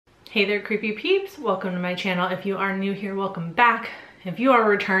Hey there, creepy peeps. Welcome to my channel. If you are new here, welcome back. If you are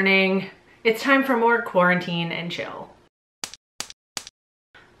returning, it's time for more quarantine and chill.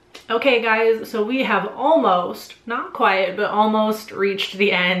 Okay guys, so we have almost, not quite, but almost reached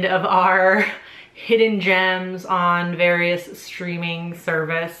the end of our hidden gems on various streaming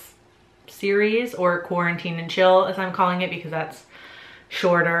service series, or quarantine and chill as I'm calling it, because that's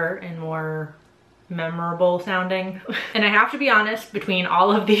shorter and more memorable sounding. And I have to be honest, between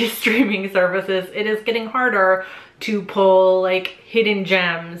all of these streaming services, it is getting harder to pull like hidden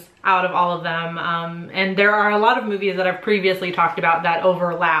gems out of all of them. And there are a lot of movies that I've previously talked about that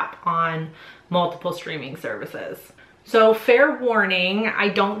overlap on multiple streaming services. So fair warning, I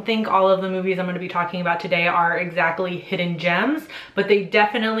don't think all of the movies I'm going to be talking about today are exactly hidden gems, but they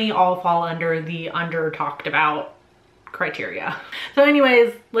definitely all fall under the under talked about criteria. So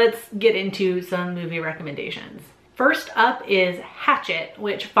anyways, let's get into some movie recommendations. First up is Hatchet,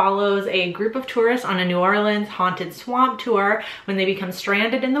 which follows a group of tourists on a New Orleans haunted swamp tour when they become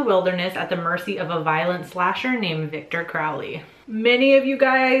stranded in the wilderness at the mercy of a violent slasher named Victor Crowley. Many of you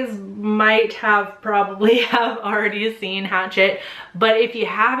guys might probably have already seen Hatchet, but if you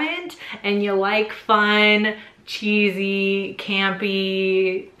haven't and you like fun, cheesy,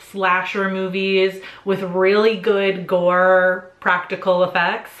 campy slasher movies with really good gore practical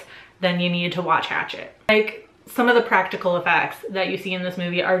effects, then you need to watch Hatchet. Like, some of the practical effects that you see in this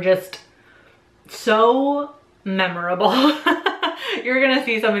movie are just so memorable. You're gonna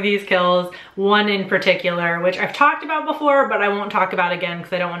see some of these kills, one in particular, which I've talked about before, but I won't talk about again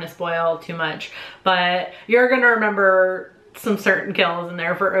because I don't want to spoil too much. But you're gonna remember some certain kills in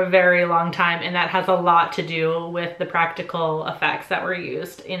there for a very long time, and that has a lot to do with the practical effects that were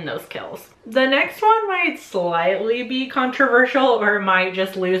used in those kills. The next one might slightly be controversial, or it might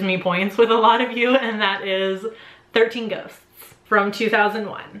just lose me points with a lot of you, and that is 13 Ghosts from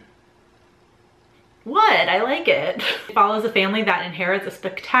 2001. What? I like it. It follows a family that inherits a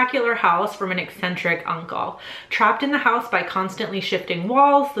spectacular house from an eccentric uncle. Trapped in the house by constantly shifting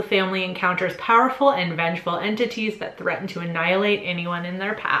walls, the family encounters powerful and vengeful entities that threaten to annihilate anyone in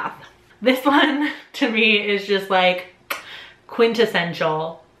their path. This one, to me, is just like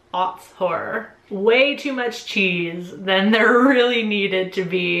quintessential aughts horror. Way too much cheese than there really needed to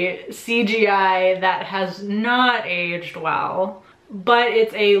be. CGI that has not aged well. But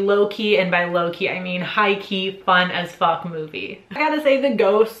it's a low-key, and by low-key I mean high-key, fun as fuck movie. I gotta say, the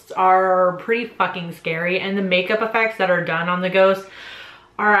ghosts are pretty fucking scary, and the makeup effects that are done on the ghosts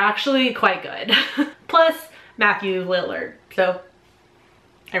are actually quite good. Plus Matthew Lillard, so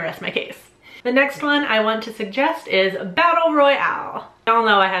I rest my case. The next one I want to suggest is Battle Royale. Y'all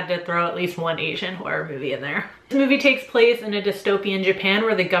know I had to throw at least one Asian horror movie in there. This movie takes place in a dystopian Japan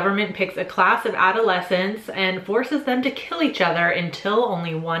where the government picks a class of adolescents and forces them to kill each other until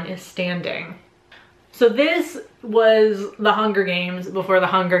only one is standing. So this was the Hunger Games before the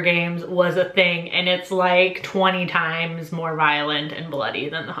Hunger Games was a thing, and it's like 20 times more violent and bloody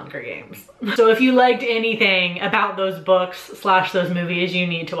than the Hunger Games. So if you liked anything about those books / those movies, you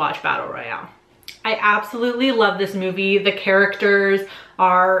need to watch Battle Royale. I absolutely love this movie. The characters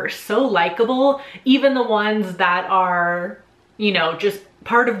are so likable, even the ones that are, you know, just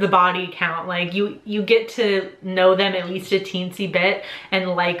part of the body count. Like you get to know them at least a teensy bit and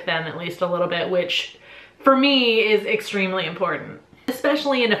like them at least a little bit, which for me is extremely important,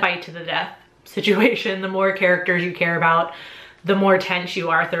 especially in a fight to the death situation. The more characters you care about, the more tense you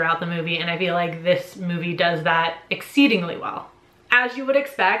are throughout the movie, and I feel like this movie does that exceedingly well. As you would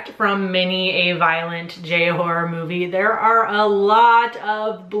expect from many a violent J-horror movie, there are a lot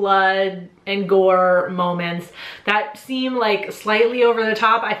of blood and gore moments that seem like slightly over the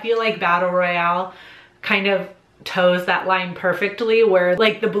top. I feel like Battle Royale kind of toes that line perfectly, where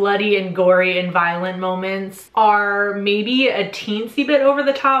like the bloody and gory and violent moments are maybe a teensy bit over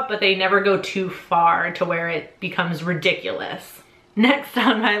the top, but they never go too far to where it becomes ridiculous. Next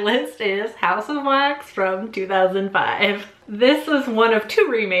on my list is House of Wax from 2005. This was one of two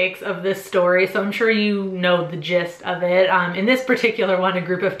remakes of this story, so I'm sure you know the gist of it. In this particular one, a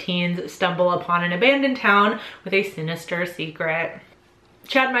group of teens stumble upon an abandoned town with a sinister secret.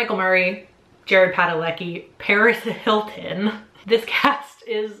 Chad Michael Murray, Jared Padalecki, Paris Hilton. This cast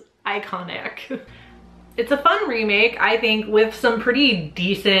is iconic. It's a fun remake, I think, with some pretty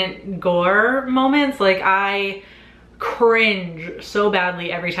decent gore moments. Like, I cringe so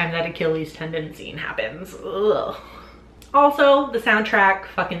badly every time that Achilles tendon scene happens. Ugh. Also, the soundtrack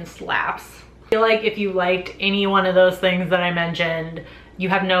fucking slaps. I feel like if you liked any one of those things that I mentioned, you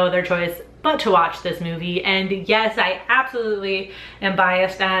have no other choice but to watch this movie. And yes, I absolutely am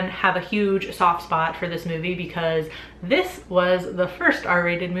biased and have a huge soft spot for this movie because this was the first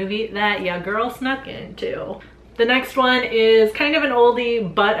R-rated movie that ya girl snuck into. The next one is kind of an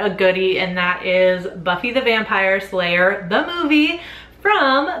oldie but a goodie, and that is Buffy the Vampire Slayer, the movie,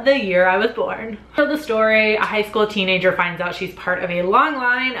 from the year I was born. So the story, a high school teenager finds out she's part of a long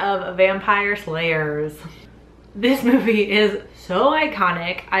line of vampire slayers. This movie is so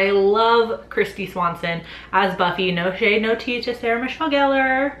iconic. I love Kristy Swanson as Buffy. No shade, no tea to Sarah Michelle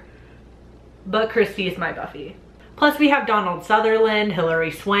Gellar, but Kristy is my Buffy. Plus we have Donald Sutherland,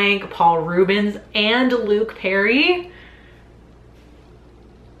 Hilary Swank, Paul Rubens, and Luke Perry.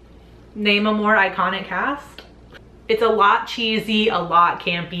 Name a more iconic cast. It's a lot cheesy, a lot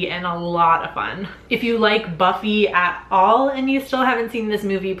campy, and a lot of fun. If you like Buffy at all and you still haven't seen this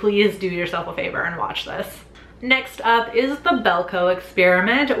movie, please do yourself a favor and watch this. Next up is the Belko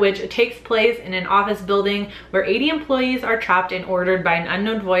experiment, which takes place in an office building where 80 employees are trapped and ordered by an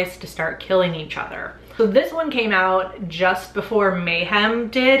unknown voice to start killing each other. So this one came out just before Mayhem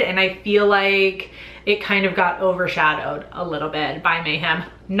did, and I feel like it kind of got overshadowed a little bit by Mayhem.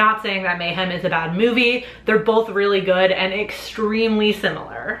 Not saying that Mayhem is a bad movie. They're both really good and extremely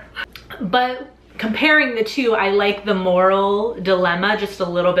similar. But comparing the two, I like the moral dilemma just a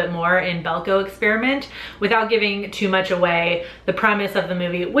little bit more in Belko Experiment without giving too much away. The premise of the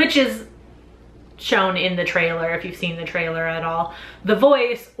movie, which is shown in the trailer if you've seen the trailer at all. The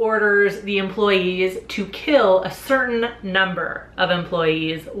voice orders the employees to kill a certain number of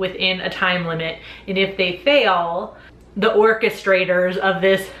employees within a time limit, and if they fail, the orchestrators of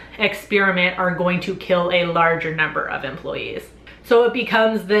this experiment are going to kill a larger number of employees. So it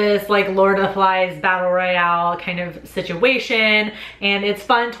becomes this like Lord of the Flies battle royale kind of situation, and it's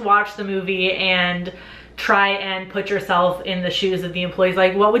fun to watch the movie and try and put yourself in the shoes of the employees.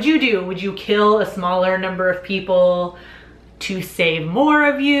 Like, what would you do? Would you kill a smaller number of people to save more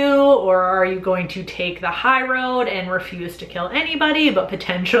of you? Or are you going to take the high road and refuse to kill anybody but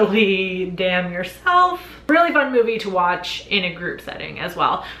potentially damn yourself? Really fun movie to watch in a group setting as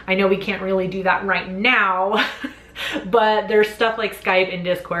well. I know we can't really do that right now, but there's stuff like Skype and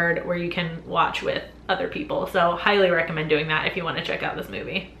Discord where you can watch with other people. So highly recommend doing that if you want to check out this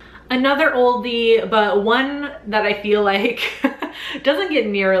movie. Another oldie, but one that I feel like doesn't get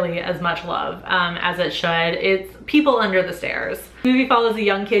nearly as much love as it should. It's People Under the Stairs. The movie follows a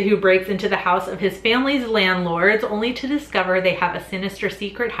young kid who breaks into the house of his family's landlords only to discover they have a sinister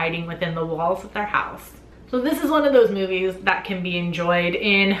secret hiding within the walls of their house. So this is one of those movies that can be enjoyed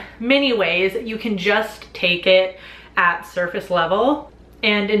in many ways. You can just take it at surface level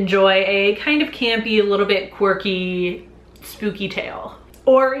and enjoy a kind of campy, a little bit quirky, spooky tale.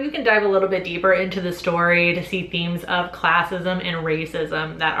 Or you can dive a little bit deeper into the story to see themes of classism and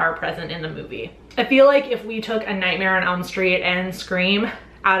racism that are present in the movie. I feel like if we took A Nightmare on Elm Street and Scream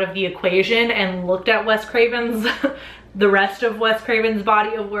out of the equation and looked at Wes Craven's, the rest of Wes Craven's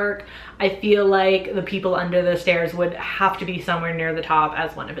body of work, I feel like The People Under the Stairs would have to be somewhere near the top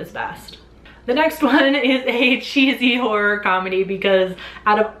as one of his best. The next one is a cheesy horror comedy because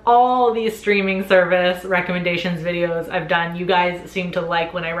out of all these streaming service recommendations videos I've done, you guys seem to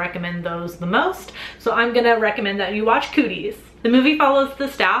like when I recommend those the most. So I'm gonna recommend that you watch Cooties. The movie follows the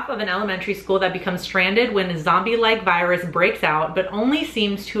staff of an elementary school that becomes stranded when a zombie-like virus breaks out, but only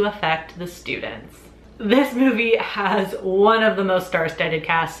seems to affect the students. This movie has one of the most star-studded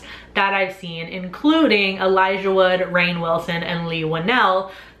casts that I've seen, including Elijah Wood, Rainn Wilson, and Lee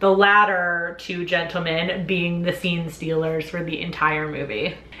Winnell, the latter two gentlemen being the scene stealers for the entire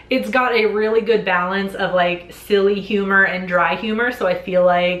movie. It's got a really good balance of like silly humor and dry humor, so I feel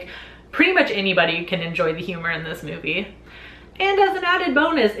like pretty much anybody can enjoy the humor in this movie. And as an added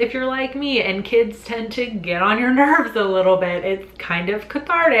bonus, if you're like me and kids tend to get on your nerves a little bit, it's kind of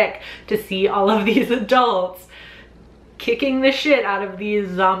cathartic to see all of these adults kicking the shit out of these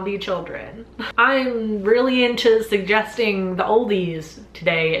zombie children. I'm really into suggesting the oldies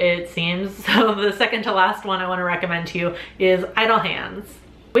today, it seems. So the second to last one I want to recommend to you is Idle Hands,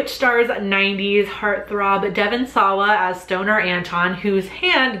 which stars 90s heartthrob Devon Sawa as Stoner Anton, whose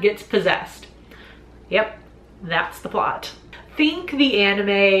hand gets possessed. Yep, that's the plot. Think the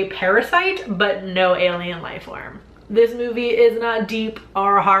anime Parasite, but no alien life form. This movie is not deep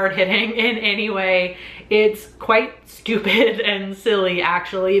or hard-hitting in any way. It's quite stupid and silly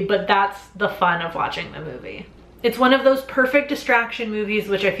actually, but that's the fun of watching the movie. It's one of those perfect distraction movies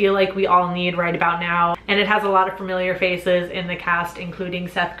which I feel like we all need right about now, and it has a lot of familiar faces in the cast, including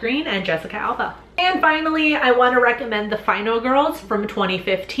Seth Green and Jessica Alba. And finally, I want to recommend The Final Girls from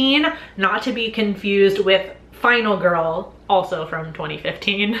 2015, not to be confused with Final Girl, also from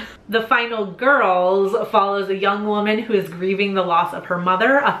 2015. The Final Girls follows a young woman who is grieving the loss of her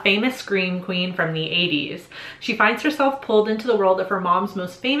mother, a famous scream queen from the 80s. She finds herself pulled into the world of her mom's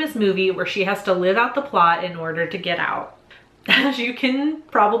most famous movie, where she has to live out the plot in order to get out. As you can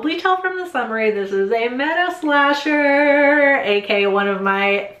probably tell from the summary, this is a meta slasher, aka one of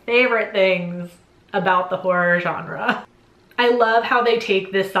my favorite things about the horror genre. I love how they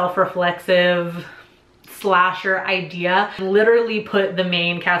take this self-reflexive slasher idea and literally put the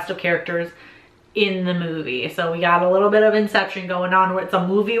main cast of characters in the movie. So we got a little bit of Inception going on, where it's a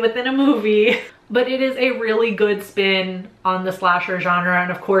movie within a movie. But it is a really good spin on the slasher genre.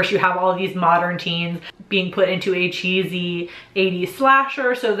 And of course you have all these modern teens being put into a cheesy 80s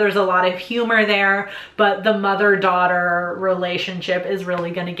slasher. So there's a lot of humor there, but the mother-daughter relationship is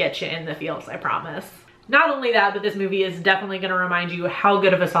really gonna get you in the feels, I promise. Not only that, but this movie is definitely gonna remind you how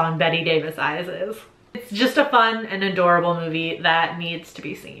good of a song Betty Davis Eyes is. It's just a fun and adorable movie that needs to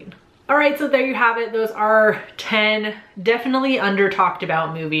be seen. All right, so there you have it. Those are 10 definitely under talked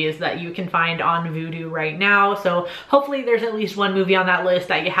about movies that you can find on Vudu right now. So hopefully there's at least one movie on that list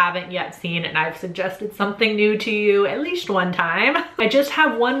that you haven't yet seen and I've suggested something new to you at least one time. I just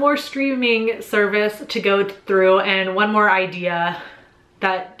have one more streaming service to go through and one more idea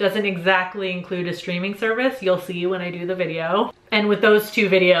that doesn't exactly include a streaming service. You'll see when I do the video. And with those two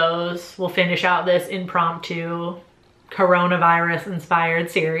videos, we'll finish out this impromptu coronavirus inspired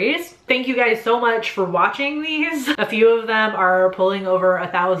series. Thank you guys so much for watching these. A few of them are pulling over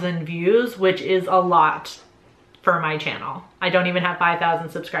 1,000 views, which is a lot for my channel. I don't even have 5,000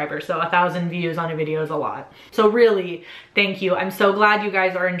 subscribers, so 1,000 views on a video is a lot. So really, thank you. I'm so glad you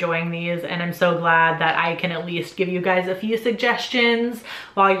guys are enjoying these, and I'm so glad that I can at least give you guys a few suggestions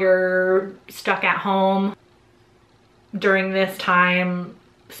while you're stuck at home during this time.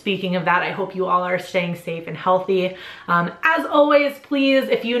 Speaking of that, I hope you all are staying safe and healthy. As always, please,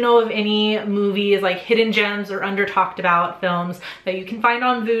 if you know of any movies like hidden gems or under talked about films that you can find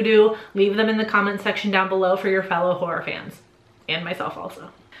on Vudu, leave them in the comment section down below for your fellow horror fans, and myself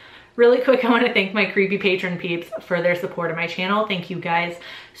also. Really quick, I want to thank my creepy patron peeps for their support of my channel. Thank you guys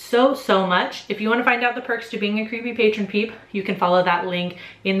so much. If you want to find out the perks to being a creepy patron peep, you can follow that link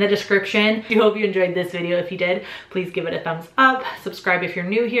in the description. I hope you enjoyed this video. If you did, please give it a thumbs up. Subscribe if you're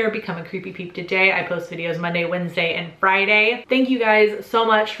new here. Become a creepy peep today. I post videos Monday, Wednesday, and Friday. Thank you guys so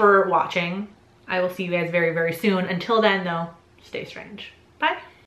much for watching. I will see you guys very soon. Until then though, stay strange. Bye.